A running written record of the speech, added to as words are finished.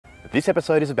This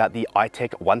episode is about the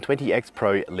iTech120X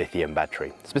Pro lithium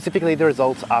battery, specifically the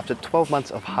results after 12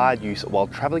 months of hard use while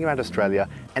travelling around Australia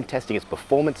and testing its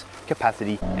performance,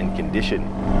 capacity and condition.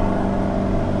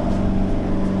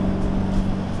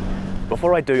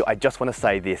 Before I do, I just want to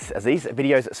say this, as these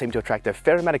videos seem to attract a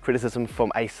fair amount of criticism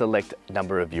from a select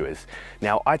number of viewers.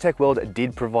 Now, iTechWorld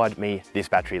did provide me this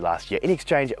battery last year in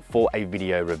exchange for a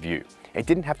video review. It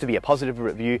didn't have to be a positive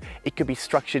review, it could be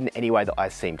structured in any way that I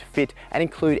seemed fit and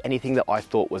include anything that I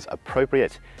thought was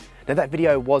appropriate. Now that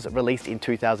video was released in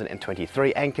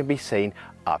 2023 and can be seen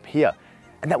up here.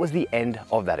 And that was the end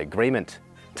of that agreement.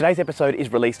 Today's episode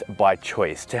is released by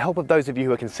choice to help with those of you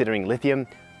who are considering lithium,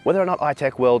 whether or not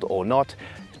iTechWorld or not,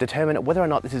 to determine whether or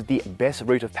not this is the best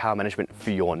route of power management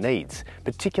for your needs,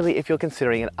 particularly if you're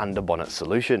considering an under bonnet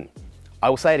solution. I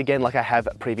will say it again like I have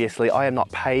previously, I am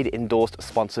not paid, endorsed,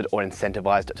 sponsored or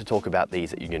incentivized to talk about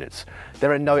these units.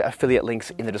 There are no affiliate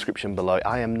links in the description below.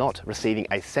 I am not receiving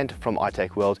a cent from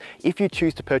iTechWorld if you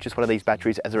choose to purchase one of these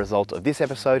batteries as a result of this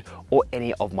episode or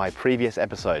any of my previous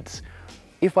episodes.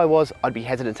 If I was, I'd be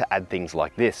hesitant to add things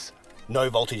like this. No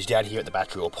voltage down here at the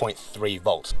battery, or 0.3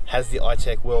 volts. Has the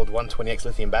iTechWorld 120X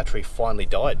lithium battery finally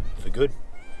died for good?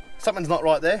 Something's not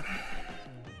right there.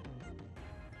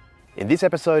 In this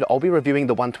episode, I'll be reviewing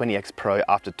the 120X Pro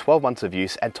after 12 months of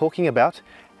use and talking about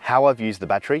how I've used the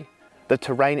battery, the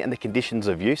terrain and the conditions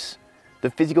of use,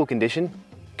 the physical condition,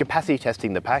 capacity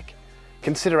testing the pack,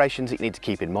 considerations that you need to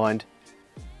keep in mind,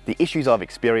 the issues I've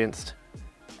experienced,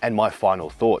 and my final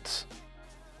thoughts.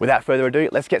 Without further ado,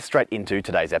 let's get straight into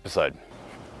today's episode.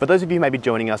 For those of you who may be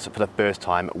joining us for the first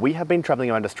time, we have been traveling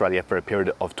around Australia for a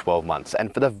period of 12 months,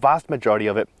 and for the vast majority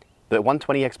of it, the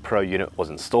 120X Pro unit was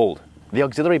installed. The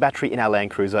auxiliary battery in our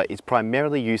Land Cruiser is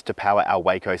primarily used to power our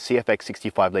Waco CFX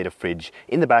 65 litre fridge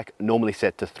in the back, normally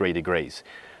set to 3 degrees.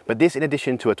 But this, in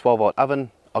addition to a 12-volt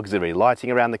oven, auxiliary lighting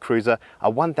around the cruiser, a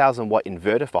 1000 watt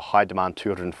inverter for high demand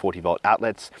 240 volt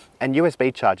outlets, and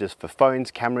USB chargers for phones,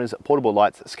 cameras, portable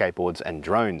lights, skateboards and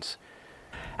drones.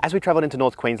 As we travelled into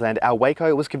North Queensland, our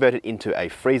Waco was converted into a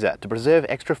freezer to preserve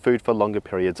extra food for longer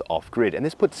periods off-grid, and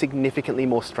this put significantly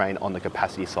more strain on the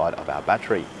capacity side of our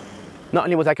battery. Not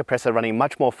only was our compressor running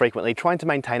much more frequently, trying to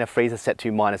maintain a freezer set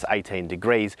to minus 18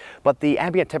 degrees, but the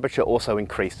ambient temperature also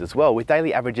increased as well, with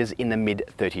daily averages in the mid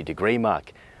 30 degree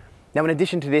mark. Now, in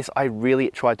addition to this, I really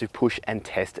tried to push and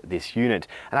test this unit,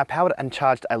 and I powered and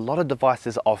charged a lot of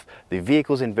devices off the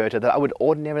vehicle's inverter that I would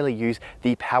ordinarily use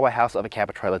the powerhouse of a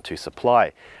camper trailer to supply.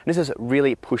 And this has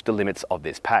really pushed the limits of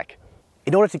this pack.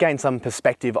 In order to gain some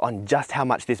perspective on just how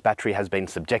much this battery has been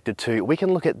subjected to, we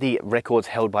can look at the records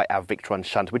held by our Victron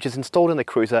shunt, which is installed in the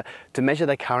cruiser to measure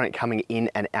the current coming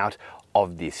in and out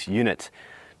of this unit.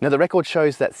 Now, the record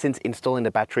shows that since installing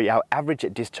the battery, our average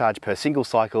discharge per single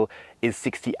cycle is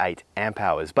 68 amp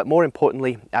hours. But more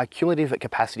importantly, our cumulative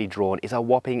capacity drawn is a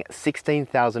whopping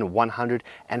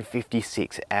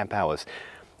 16,156 amp hours.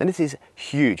 And this is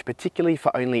huge, particularly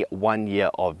for only 1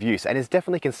 year of use, and is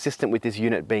definitely consistent with this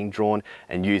unit being drawn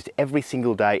and used every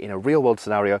single day in a real world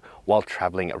scenario while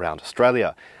traveling around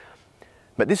Australia.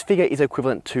 But this figure is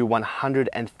equivalent to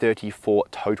 134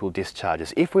 total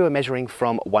discharges if we were measuring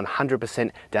from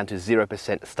 100% down to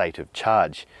 0% state of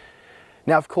charge.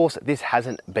 Now, of course, this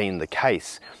hasn't been the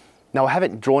case. Now, I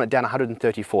haven't drawn it down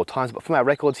 134 times, but from our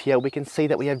records here, we can see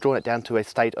that we have drawn it down to a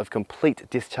state of complete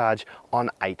discharge on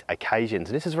 8 occasions.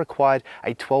 And this has required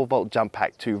a 12-volt jump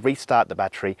pack to restart the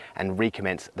battery and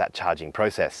recommence that charging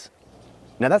process.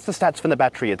 Now, that's the stats from the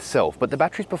battery itself, but the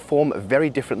batteries perform very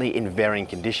differently in varying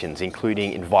conditions,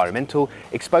 including environmental,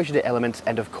 exposure to elements,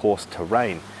 and of course,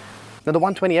 terrain. Now, the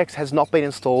 120X has not been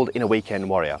installed in a weekend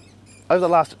warrior. Over the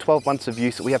last 12 months of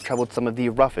use, we have travelled some of the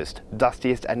roughest,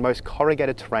 dustiest and most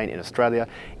corrugated terrain in Australia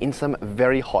in some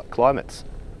very hot climates.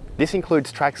 This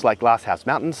includes tracks like Glasshouse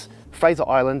Mountains, Fraser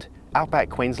Island, Outback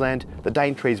Queensland, the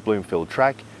Danetrees Bloomfield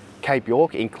Track, Cape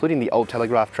York, including the Old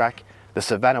Telegraph Track, the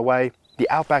Savannah Way, the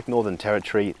Outback Northern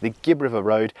Territory, the Gibb River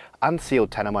Road, Unsealed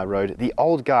Tanami Road, the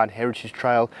Old Garn Heritage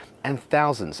Trail, and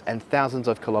thousands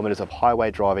of kilometres of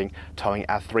highway driving towing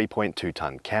our 3.2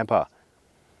 tonne camper.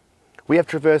 We have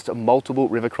traversed multiple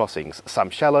river crossings,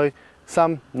 some shallow,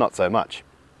 some not so much.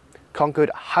 Conquered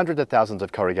hundreds of thousands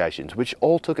of corrugations, which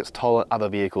all took its toll on other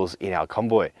vehicles in our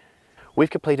convoy. We've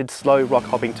completed slow rock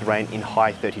hopping terrain in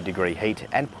high 30 degree heat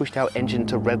and pushed our engine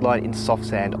to redline in soft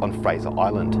sand on Fraser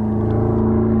Island.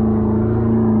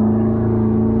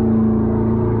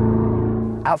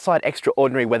 Outside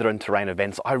extraordinary weather and terrain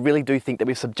events, I really do think that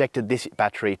we've subjected this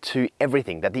battery to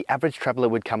everything that the average traveller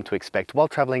would come to expect while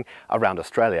travelling around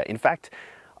Australia. In fact,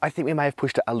 I think we may have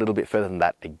pushed it a little bit further than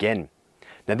that again.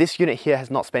 Now this unit here has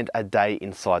not spent a day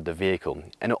inside the vehicle,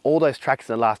 and all those tracks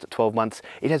in the last 12 months,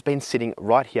 it has been sitting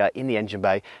right here in the engine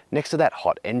bay next to that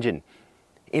hot engine.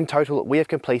 In total, we have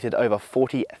completed over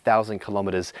 40,000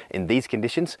 kilometers in these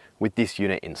conditions with this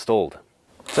unit installed.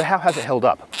 So how has it held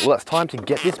up? Well, it's time to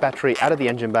get this battery out of the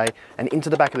engine bay and into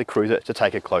the back of the cruiser to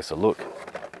take a closer look.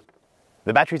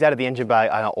 The battery's out of the engine bay,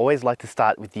 and I always like to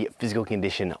start with the physical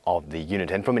condition of the unit.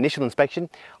 And from initial inspection,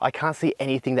 I can't see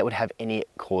anything that would have any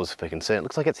cause for concern. It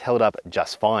looks like it's held up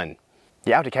just fine.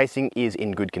 The outer casing is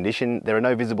in good condition. There are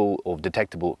no visible or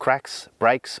detectable cracks,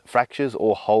 breaks, fractures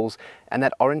or holes, and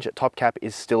that orange top cap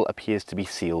still appears to be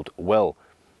sealed well.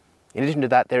 In addition to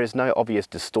that, there is no obvious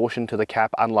distortion to the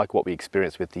cap, unlike what we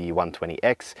experienced with the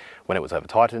 120X when it was over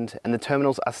tightened, and the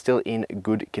terminals are still in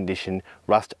good condition,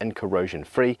 rust and corrosion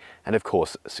free, and of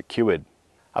course secured.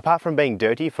 Apart from being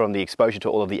dirty from the exposure to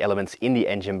all of the elements in the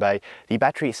engine bay, the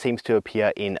battery seems to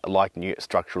appear in like new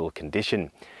structural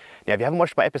condition. Now, if you haven't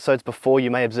watched my episodes before,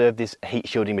 you may observe this heat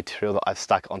shielding material that I've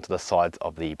stuck onto the sides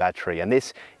of the battery. And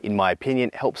this, in my opinion,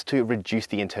 helps to reduce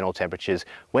the internal temperatures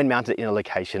when mounted in a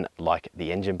location like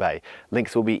the engine bay.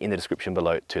 Links will be in the description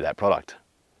below to that product.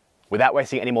 Without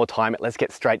wasting any more time, let's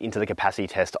get straight into the capacity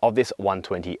test of this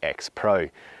 120X Pro.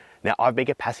 Now, I've been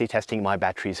capacity testing my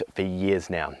batteries for years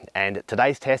now, and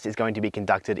today's test is going to be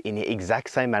conducted in the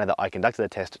exact same manner that I conducted the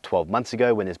test 12 months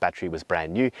ago when this battery was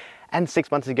brand new, and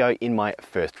 6 months ago in my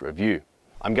first review.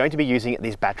 I'm going to be using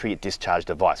this battery discharge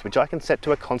device, which I can set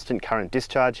to a constant current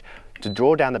discharge to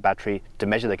draw down the battery to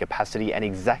measure the capacity and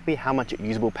exactly how much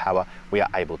usable power we are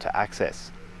able to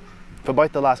access. For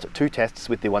both the last two tests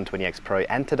with the 120X Pro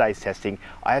and today's testing,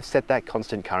 I have set that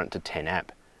constant current to 10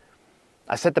 amp.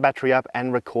 I set the battery up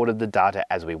and recorded the data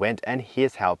as we went, and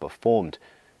here's how it performed.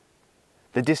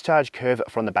 The discharge curve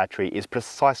from the battery is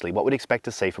precisely what we'd expect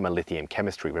to see from a lithium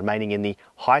chemistry, remaining in the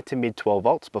high to mid 12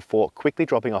 volts before quickly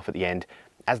dropping off at the end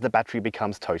as the battery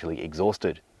becomes totally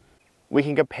exhausted. We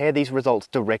can compare these results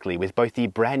directly with both the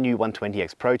brand new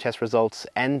 120X Pro test results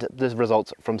and the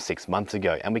results from 6 months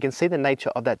ago, and we can see the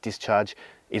nature of that discharge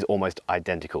is almost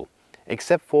identical,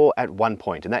 except for at one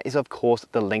point, and that is of course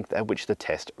the length at which the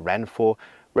test ran for,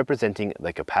 representing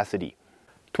the capacity.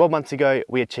 12 months ago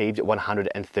we achieved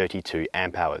 132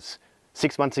 amp hours,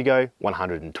 6 months ago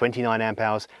 129 amp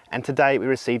hours, and today we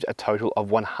received a total of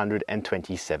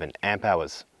 127 amp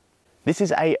hours. This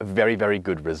is a very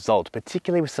good result,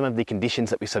 particularly with some of the conditions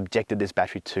that we subjected this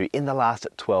battery to in the last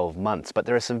 12 months, but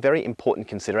there are some very important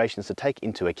considerations to take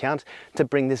into account to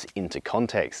bring this into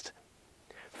context.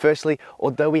 Firstly,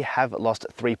 although we have lost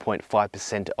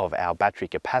 3.5% of our battery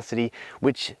capacity,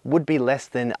 which would be less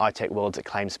than iTechWorld's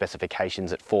claimed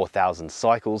specifications at 4,000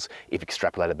 cycles if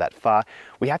extrapolated that far,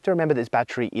 we have to remember this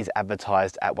battery is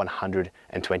advertised at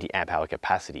 120 amp hour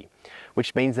capacity,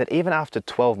 which means that even after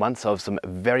 12 months of some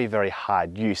very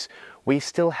hard use, we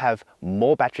still have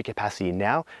more battery capacity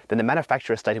now than the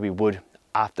manufacturer stated we would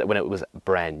after when it was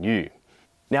brand new.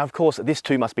 Now, of course, this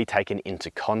too must be taken into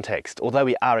context. Although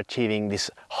we are achieving this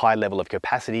high level of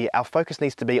capacity, our focus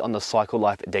needs to be on the cycle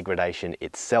life degradation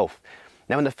itself.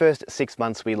 Now, in the first 6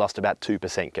 months, we lost about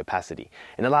 2% capacity.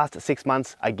 In the last 6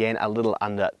 months, again, a little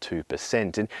under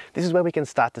 2%. And this is where we can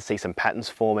start to see some patterns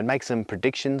form and make some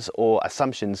predictions or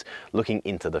assumptions looking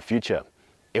into the future.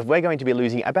 If we're going to be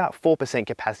losing about 4%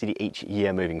 capacity each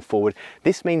year moving forward,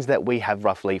 this means that we have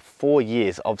roughly 4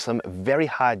 years of some very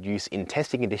hard use in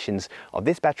testing conditions of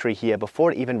this battery here before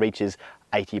it even reaches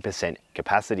 80%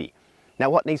 capacity. Now,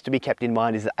 what needs to be kept in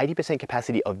mind is that 80%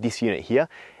 capacity of this unit here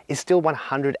is still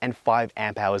 105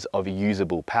 amp hours of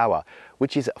usable power,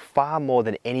 which is far more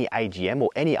than any AGM or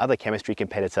any other chemistry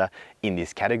competitor in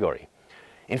this category.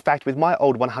 In fact, with my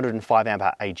old 105 amp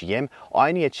hour AGM, I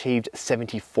only achieved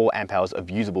 74 amp hours of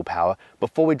usable power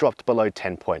before we dropped below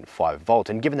 10.5 volt.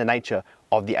 And given the nature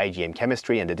of the AGM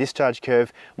chemistry and the discharge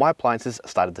curve, my appliances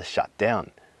started to shut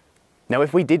down. Now,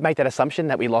 if we did make that assumption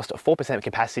that we lost 4%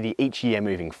 capacity each year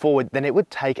moving forward, then it would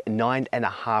take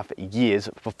 9.5 years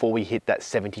before we hit that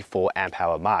 74 amp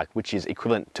hour mark, which is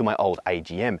equivalent to my old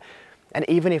AGM. And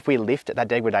even if we lift that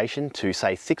degradation to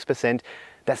say 6%,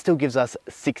 that still gives us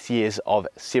 6 years of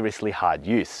seriously hard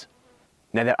use.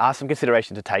 Now, there are some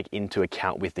considerations to take into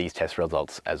account with these test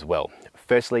results as well.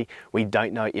 Firstly, we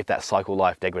don't know if that cycle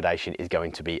life degradation is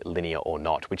going to be linear or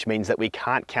not, which means that we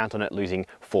can't count on it losing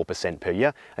 4% per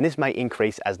year, and this may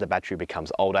increase as the battery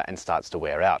becomes older and starts to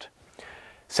wear out.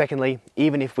 Secondly,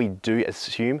 even if we do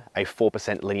assume a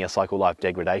 4% linear cycle life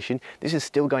degradation, this is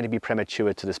still going to be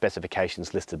premature to the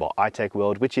specifications listed by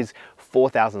iTechWorld, which is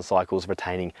 4,000 cycles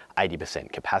retaining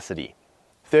 80% capacity.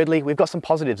 Thirdly, we've got some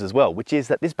positives as well, which is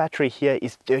that this battery here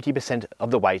is 30%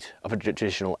 of the weight of a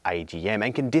traditional AGM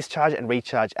and can discharge and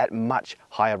recharge at much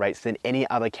higher rates than any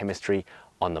other chemistry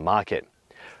on the market.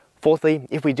 Fourthly,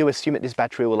 if we do assume that this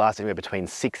battery will last anywhere between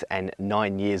 6 and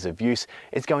 9 years of use,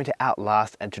 it's going to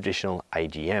outlast a traditional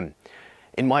AGM.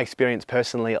 In my experience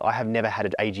personally, I have never had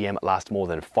an AGM last more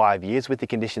than 5 years with the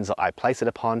conditions that I place it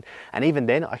upon, and even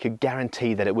then I could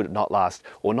guarantee that it would not last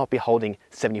or not be holding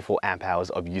 74 amp hours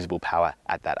of usable power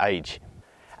at that age.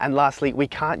 And lastly, we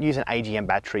can't use an AGM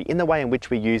battery in the way in which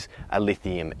we use a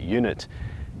lithium unit.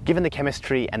 Given the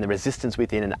chemistry and the resistance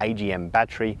within an AGM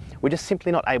battery, we're just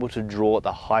simply not able to draw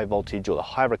the high voltage or the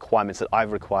high requirements that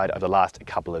I've required over the last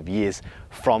couple of years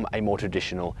from a more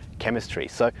traditional chemistry.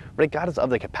 So regardless of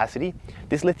the capacity,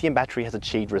 this lithium battery has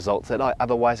achieved results that I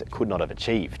otherwise could not have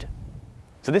achieved.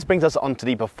 So this brings us on to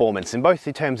the performance in both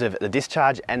the terms of the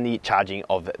discharge and the charging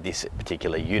of this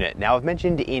particular unit. Now, I've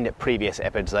mentioned in previous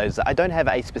episodes that I don't have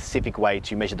a specific way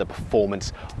to measure the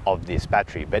performance of this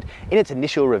battery, but in its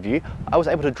initial review, I was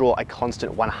able to draw a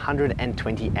constant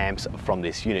 120 amps from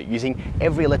this unit using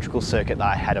every electrical circuit that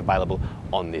I had available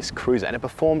on this cruiser, and it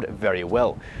performed very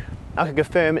well. I can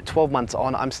confirm 12 months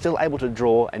on, I'm still able to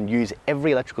draw and use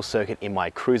every electrical circuit in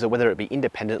my cruiser, whether it be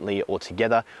independently or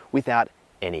together, without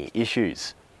any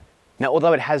issues. Now,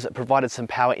 although it has provided some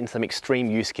power in some extreme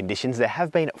use conditions, there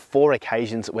have been 4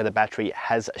 occasions where the battery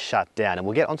has shut down, and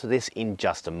we'll get onto this in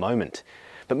just a moment.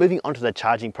 But moving on to the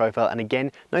charging profile, and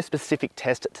again, no specific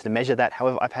test to measure that.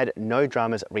 However, I've had no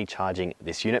dramas recharging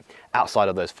this unit outside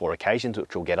of those 4 occasions,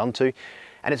 which we'll get onto.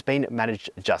 And it's been managed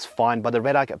just fine by the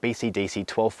Redarc BCDC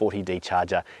 1240D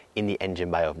charger in the engine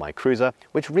bay of my cruiser,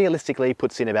 which realistically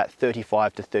puts in about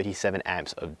 35 to 37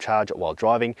 amps of charge while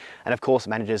driving, and of course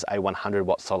manages a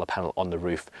 100-watt solar panel on the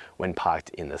roof when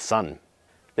parked in the sun.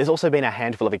 There's also been a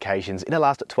handful of occasions in the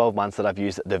last 12 months that I've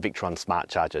used the Victron Smart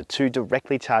Charger to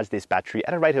directly charge this battery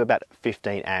at a rate of about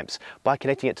 15 amps by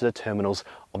connecting it to the terminals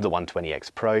of the 120X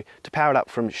Pro to power it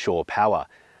up from shore power.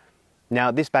 Now,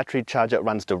 this battery charger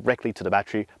runs directly to the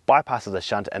battery, bypasses the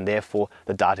shunt, and therefore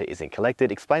the data isn't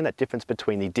collected. Explain that difference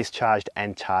between the discharged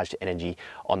and charged energy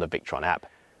on the Victron app.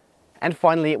 And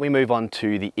finally, we move on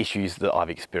to the issues that I've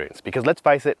experienced, because let's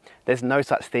face it, there's no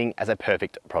such thing as a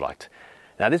perfect product.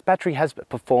 Now, this battery has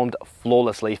performed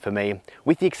flawlessly for me,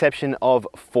 with the exception of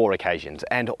 4 occasions,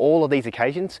 and all of these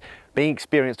occasions being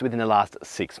experienced within the last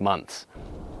 6 months.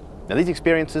 Now, these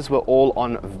experiences were all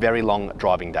on very long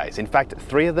driving days. In fact,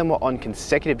 3 of them were on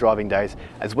consecutive driving days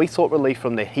as we sought relief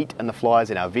from the heat and the flies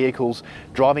in our vehicles,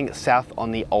 driving south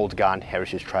on the Old Garn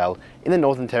Heritage Trail in the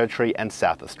Northern Territory and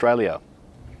South Australia.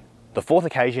 The 4th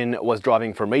occasion was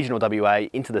driving from regional WA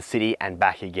into the city and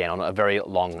back again on a very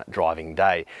long driving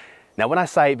day. Now, when I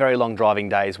say very long driving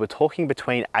days, we're talking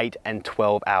between 8 and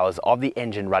 12 hours of the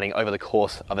engine running over the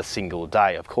course of a single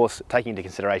day. Of course, taking into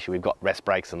consideration we've got rest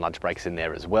breaks and lunch breaks in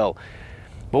there as well.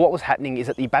 But what was happening is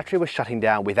that the battery was shutting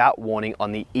down without warning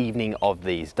on the evening of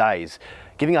these days,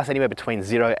 giving us anywhere between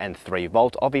 0 and 3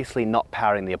 volt, obviously not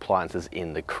powering the appliances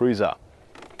in the cruiser.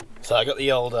 So I got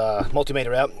the old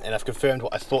multimeter out, and I've confirmed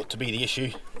what I thought to be the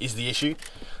issue is the issue.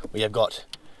 We have got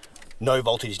no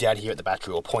voltage down here at the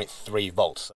battery, or 0.3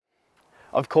 volts.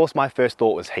 Of course, my first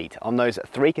thought was heat. On those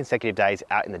 3 consecutive days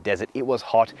out in the desert, it was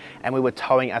hot, and we were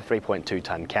towing a 3.2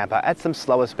 ton camper at some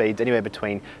slower speeds, anywhere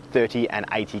between 30 and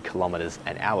 80 kilometers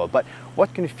an hour. But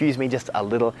what confused me just a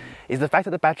little is the fact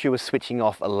that the battery was switching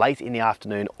off late in the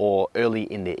afternoon or early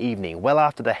in the evening, well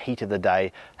after the heat of the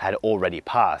day had already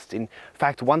passed. In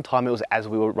fact, one time it was as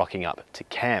we were rocking up to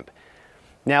camp.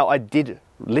 Now, I did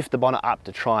lift the bonnet up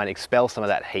to try and expel some of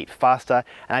that heat faster,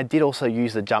 and I did also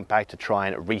use the jump back to try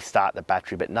and restart the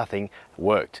battery, but nothing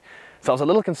worked. So I was a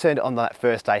little concerned on that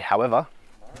first day. However,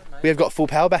 we have got full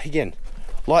power back again.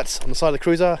 Lights on the side of the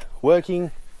cruiser working,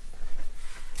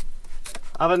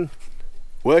 oven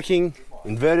working,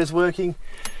 inverters working.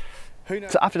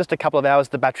 So after just a couple of hours,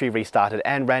 the battery restarted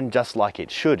and ran just like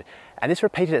it should. And this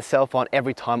repeated itself on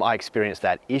every time I experienced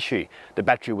that issue. The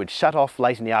battery would shut off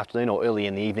late in the afternoon or early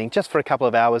in the evening just for a couple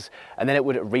of hours, and then it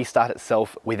would restart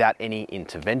itself without any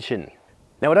intervention.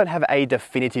 Now, I don't have a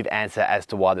definitive answer as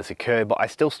to why this occurred, but I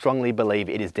still strongly believe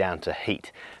it is down to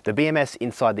heat. The BMS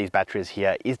inside these batteries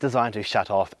here is designed to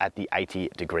shut off at the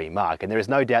 80-degree mark, and there is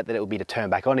no doubt that it will be to turn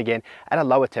back on again at a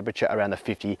lower temperature around the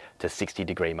 50 to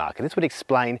 60-degree mark. And this would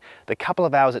explain the couple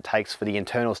of hours it takes for the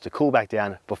internals to cool back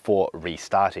down before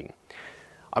restarting.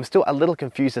 I'm still a little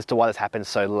confused as to why this happened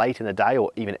so late in the day or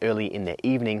even early in the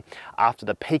evening after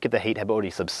the peak of the heat had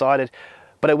already subsided.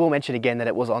 But I will mention again that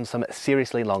it was on some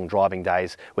seriously long driving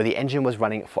days where the engine was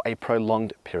running for a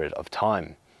prolonged period of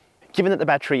time. Given that the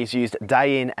battery is used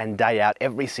day in and day out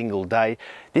every single day,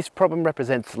 this problem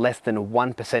represents less than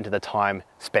 1% of the time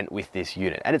spent with this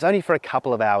unit, and it's only for a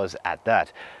couple of hours at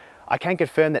that. I can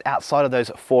confirm that outside of those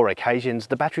 4 occasions,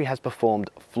 the battery has performed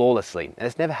flawlessly, and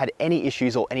it's never had any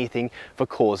issues or anything for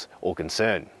cause or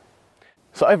concern.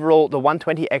 So overall, the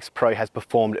 120X Pro has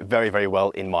performed very, very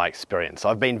well in my experience.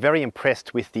 I've been very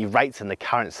impressed with the rates and the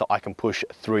currents that I can push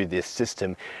through this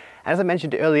system. And as I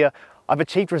mentioned earlier, I've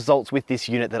achieved results with this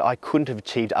unit that I couldn't have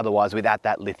achieved otherwise without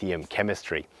that lithium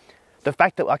chemistry. The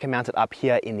fact that I can mount it up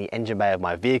here in the engine bay of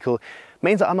my vehicle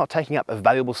means that I'm not taking up a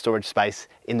valuable storage space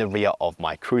in the rear of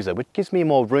my cruiser, which gives me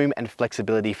more room and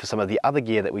flexibility for some of the other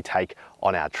gear that we take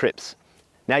on our trips.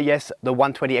 Now yes, the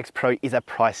 120X Pro is a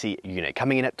pricey unit,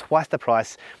 coming in at twice the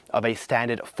price of a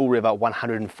standard full river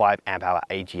 105 amp hour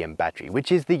AGM battery,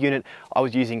 which is the unit I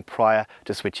was using prior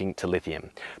to switching to lithium.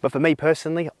 But for me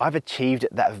personally, I've achieved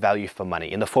that value for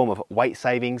money in the form of weight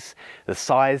savings, the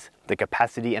size, the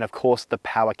capacity, and of course the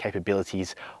power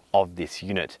capabilities of this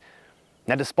unit.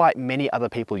 Now, despite many other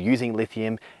people using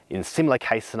lithium in similar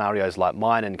case scenarios like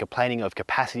mine and complaining of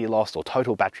capacity loss or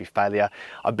total battery failure,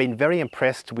 I've been very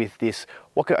impressed with this,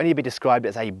 what could only be described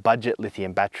as a budget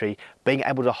lithium battery, being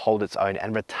able to hold its own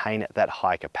and retain that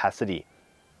high capacity.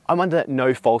 I'm under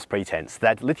no false pretense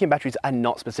that lithium batteries are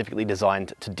not specifically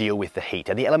designed to deal with the heat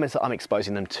and the elements that I'm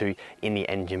exposing them to in the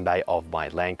engine bay of my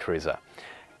Land Cruiser.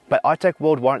 But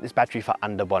iTechWorld warrant this battery for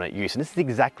under bonnet use, and this is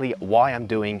exactly why I'm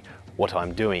doing what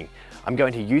I'm doing. I'm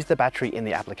going to use the battery in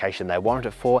the application they warrant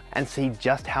it for and see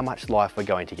just how much life we're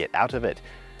going to get out of it.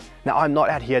 Now, I'm not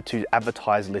out here to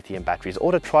advertise lithium batteries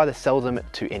or to try to sell them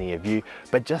to any of you,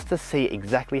 but just to see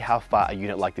exactly how far a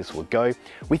unit like this will go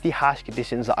with the harsh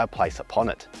conditions that I place upon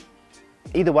it.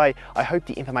 Either way, I hope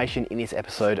the information in this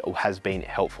episode has been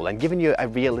helpful and given you a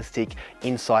realistic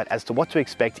insight as to what to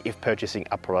expect if purchasing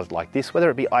a product like this, whether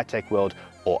it be iTechWorld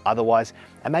or otherwise,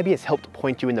 and maybe it's helped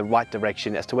point you in the right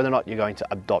direction as to whether or not you're going to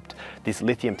adopt this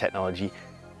lithium technology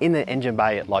in the engine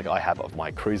bay like I have of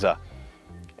my cruiser.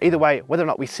 Either way, whether or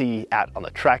not we see you out on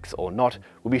the tracks or not,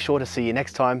 we'll be sure to see you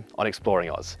next time on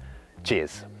Exploring Oz.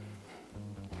 Cheers.